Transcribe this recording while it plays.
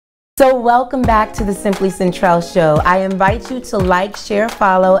So welcome back to the Simply Centrell Show. I invite you to like, share,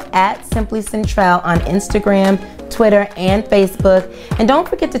 follow at Simply Centrell on Instagram, Twitter, and Facebook. And don't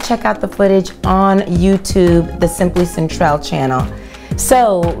forget to check out the footage on YouTube, the Simply Centrell channel.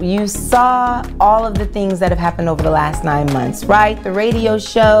 So you saw all of the things that have happened over the last 9 months, right? The radio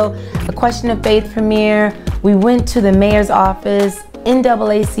show, a Question of Faith premiere. We went to the mayor's office,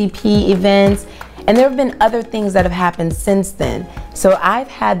 NAACP events, and there have been other things that have happened since then. So I've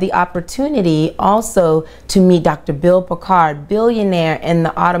had the opportunity also to meet Dr. Bill Picard, billionaire in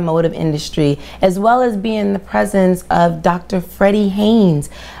the automotive industry, as well as be in the presence of Dr. Freddie Haynes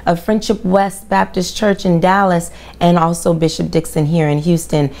of Friendship West Baptist Church in Dallas, and also Bishop Dixon here in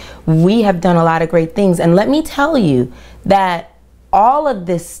Houston. We have done a lot of great things. And let me tell you that all of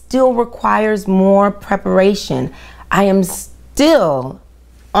this still requires more preparation. I am still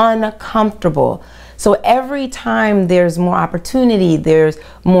uncomfortable. So every time there's more opportunity, there's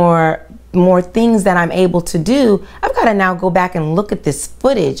more things that I'm able to do, I've got to now go back and look at this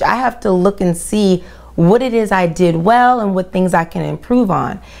footage. I have to look and see what it is I did well and what things I can improve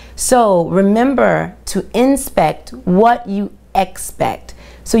on. So remember to inspect what you expect.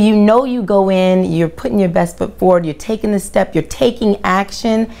 So you know you go in, you're putting your best foot forward, you're taking the step, you're taking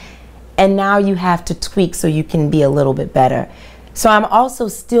action, and now you have to tweak so you can be a little bit better. So I'm also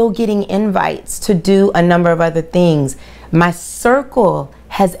still getting invites to do a number of other things. My circle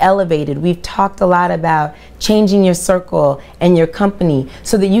has elevated. We've talked a lot about changing your circle and your company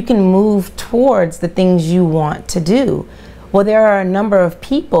so that you can move towards the things you want to do. Well, there are a number of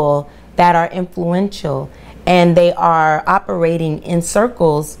people that are influential and they are operating in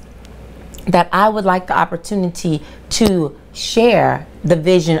circles that I would like the opportunity to share the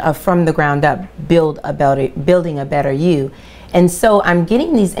vision of from the ground up, building a better you. And so I'm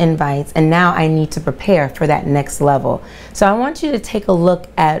getting these invites, and now I need to prepare for that next level. So I want you to take a look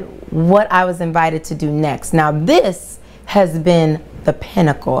at what I was invited to do next. Now this has been the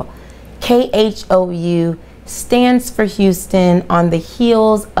pinnacle. KHOU stands for Houston on the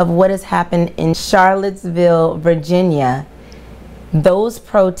heels of what has happened in Charlottesville, Virginia. Those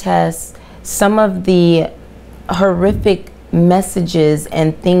protests, some of the horrific messages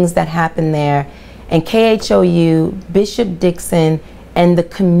and things that happened there, and KHOU, Bishop Dixon, and the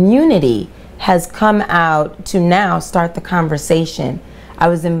community has come out to now start the conversation. I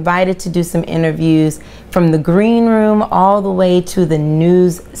was invited to do some interviews from the green room all the way to the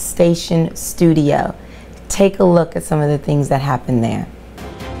news station studio. Take a look at some of the things that happened there.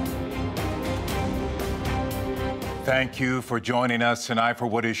 Thank you for joining us tonight for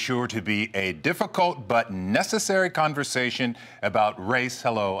what is sure to be a difficult but necessary conversation about race.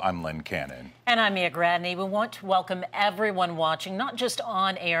 Hello, I'm Len Cannon. And I'm Mia Gradney. We want to welcome everyone watching, not just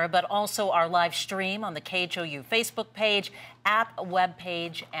on air, but also our live stream on the KHOU Facebook page, app, web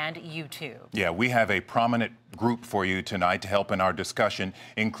page, and YouTube. Yeah, we have a prominent group for you tonight to help in our discussion,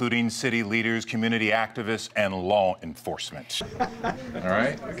 including city leaders, community activists, and law enforcement. All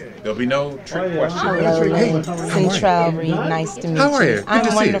right? There'll be no trick questions. Hello, Centrell Reed. Nice to meet you. How are you? Good I'm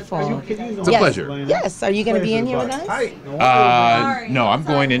to wonderful. See you. It's a pleasure. Yes. Are you going to be in here with us? No, I'm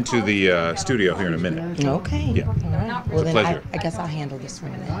going into the studio here in a minute. Okay. Yeah. All right. Well, then pleasure. I guess I'll handle this for a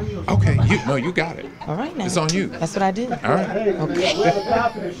minute. Okay. You got it. All right now. It's on you. That's what I do. All right. Okay.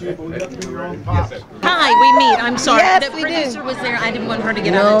 Hi, we meet. I'm sorry. Yes, the we producer do. was there. I didn't want her to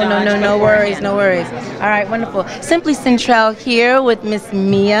get out of Dodge. No worries, no worries. All right, wonderful. Simply Centrell here with Miss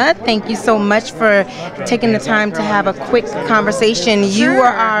Mia. Thank you so much for taking the time to have a quick conversation.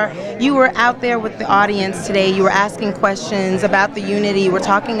 Sure. You were out there with the audience today. You were asking questions about the unity. We're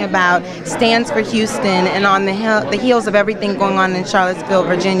talking about Stands for Houston, and on the heels of everything going on in Charlottesville,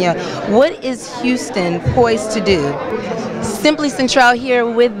 Virginia. What is Houston poised to do? Simply Centrell here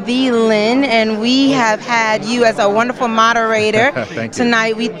with the Lynn, and we have had you as a wonderful moderator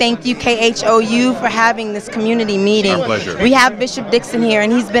tonight. We thank you, KHOU, for having this community meeting. Our pleasure. We have Bishop Dixon here,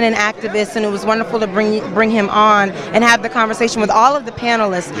 and he's been an activist, and it was wonderful to bring him on and have the conversation with all of the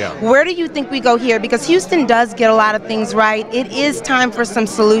panelists. Yeah. Where do you think we go here? Because Houston does get a lot of things right. It is time for some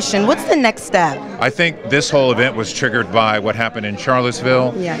solution. What's the next step? I think this whole event was triggered by what happened in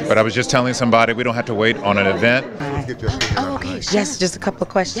Charlottesville. Yes. But I was just telling somebody we don't have to wait on an event. Oh, okay. Yes, just a couple of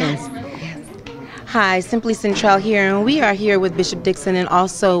questions. Hi, Simply Centrell here, and we are here with Bishop Dixon and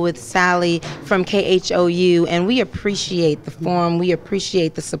also with Sally from KHOU, and we appreciate the forum, we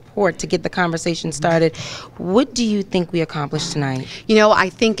appreciate the support to get the conversation started. What do you think we accomplished tonight? You know, I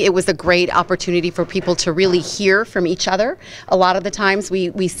think it was a great opportunity for people to really hear from each other. A lot of the times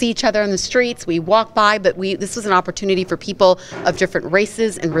we see each other on the streets, we walk by, but this was an opportunity for people of different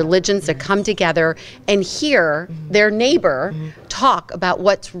races and religions to come together and hear their neighbor talk about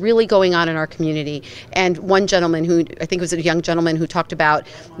what's really going on in our community. And one gentleman who, I think it was a young gentleman who talked about,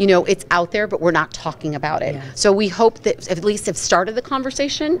 you know, it's out there, but we're not talking about it. Yeah. So we hope that at least have started the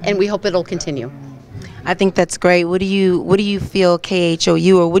conversation, and we hope it'll continue. I think that's great. What do you feel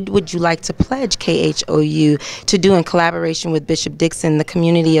KHOU, or what would you like to pledge KHOU to do in collaboration with Bishop Dixon, the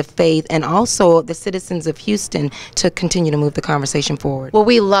community of faith, and also the citizens of Houston to continue to move the conversation forward? Well,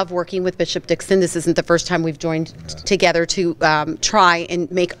 we love working with Bishop Dixon. This isn't the first time we've joined together to try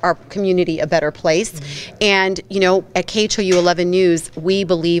and make our community a better place. And, you know, at KHOU 11 News, we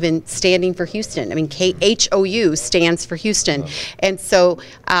believe in standing for Houston. I mean, KHOU stands for Houston. And so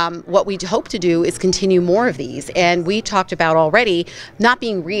what we hope to do is continue more of these, and we talked about already not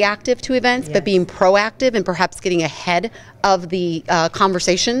being reactive to events, but being proactive and perhaps getting ahead of the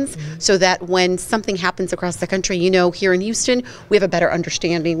conversations, so that when something happens across the country, you know, here in Houston, we have a better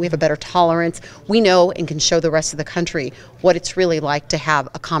understanding, we have a better tolerance, we know and can show the rest of the country what it's really like to have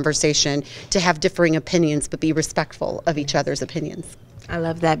a conversation, to have differing opinions, but be respectful of each other's opinions. I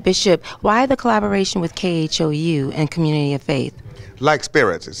love that. Bishop, why the collaboration with KHOU and Community of Faith? Like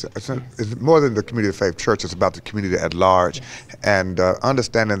spirits, it's more than the community of faith church, it's about the community at large. And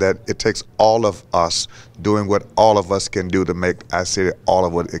understanding that it takes all of us doing what all of us can do to make our city all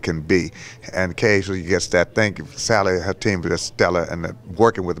of what it can be. And KHOU gets that. Thank you, Sally and her team, for this stellar, and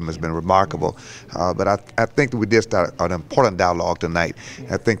working with them has been remarkable. But I think that we did start an important dialogue tonight.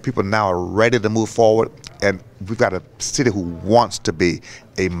 I think people now are ready to move forward, and we've got a city who wants to be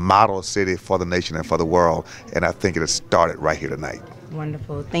a model city for the nation and for the world, and I think it has started right here tonight.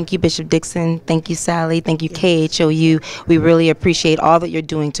 Wonderful. Thank you, Bishop Dixon. Thank you, Sally. Thank you, KHOU. We really appreciate all that you're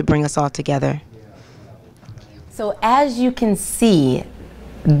doing to bring us all together. So as you can see,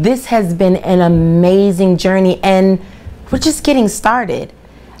 this has been an amazing journey, and we're just getting started.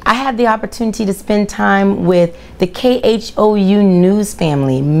 I had the opportunity to spend time with the KHOU News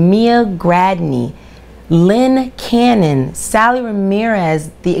family, Mia Gradney, Lynn Cannon, Sally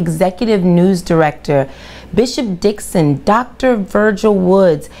Ramirez, the Executive News Director, Bishop Dixon, Dr. Virgil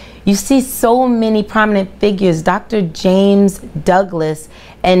Woods. You see so many prominent figures, Dr. James Douglas,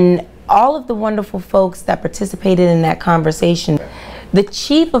 and all of the wonderful folks that participated in that conversation. The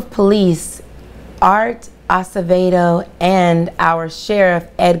Chief of Police, Art Acevedo, and our Sheriff,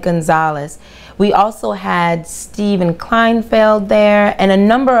 Ed Gonzalez. We also had Stephen Kleinfeld there and a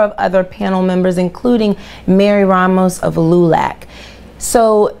number of other panel members, including Mary Ramos of LULAC.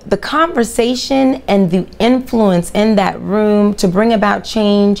 So the conversation and the influence in that room to bring about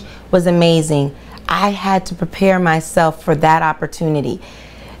change was amazing. I had to prepare myself for that opportunity.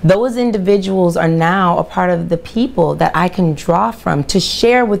 Those individuals are now a part of the people that I can draw from to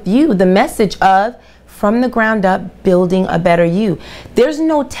share with you the message of from the ground up, building a better you. There's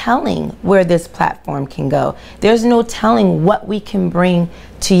no telling where this platform can go. There's no telling what we can bring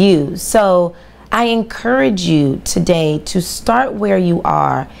to you. So I encourage you today to start where you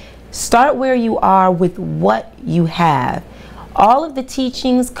are. Start where you are with what you have. All of the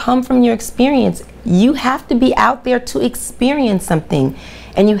teachings come from your experience. You have to be out there to experience something,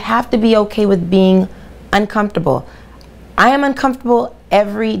 and you have to be okay with being uncomfortable. I am uncomfortable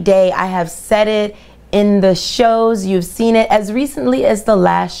every day. I have said it in the shows, you've seen it as recently as the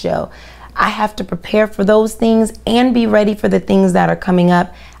last show. I have to prepare for those things and be ready for the things that are coming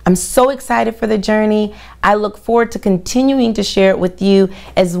up. I'm so excited for the journey. I look forward to continuing to share it with you,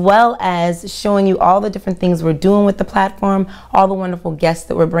 as well as showing you all the different things we're doing with the platform, all the wonderful guests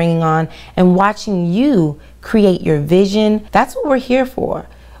that we're bringing on, and watching you create your vision. That's what we're here for.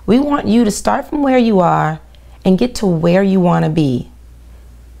 We want you to start from where you are and get to where you want to be.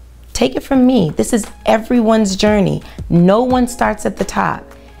 Take it from me. This is everyone's journey. No one starts at the top.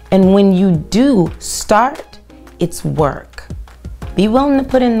 And when you do start, it's work. Be willing to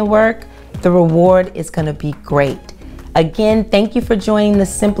put in the work. The reward is going to be great. Again, thank you for joining the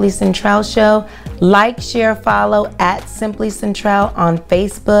Simply Centrell show. Like, share, follow at Simply Centrell on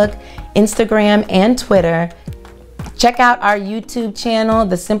Facebook, Instagram, and Twitter. Check out our YouTube channel,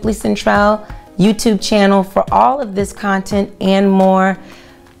 the Simply Centrell YouTube channel, for all of this content and more.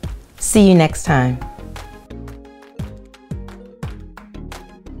 See you next time.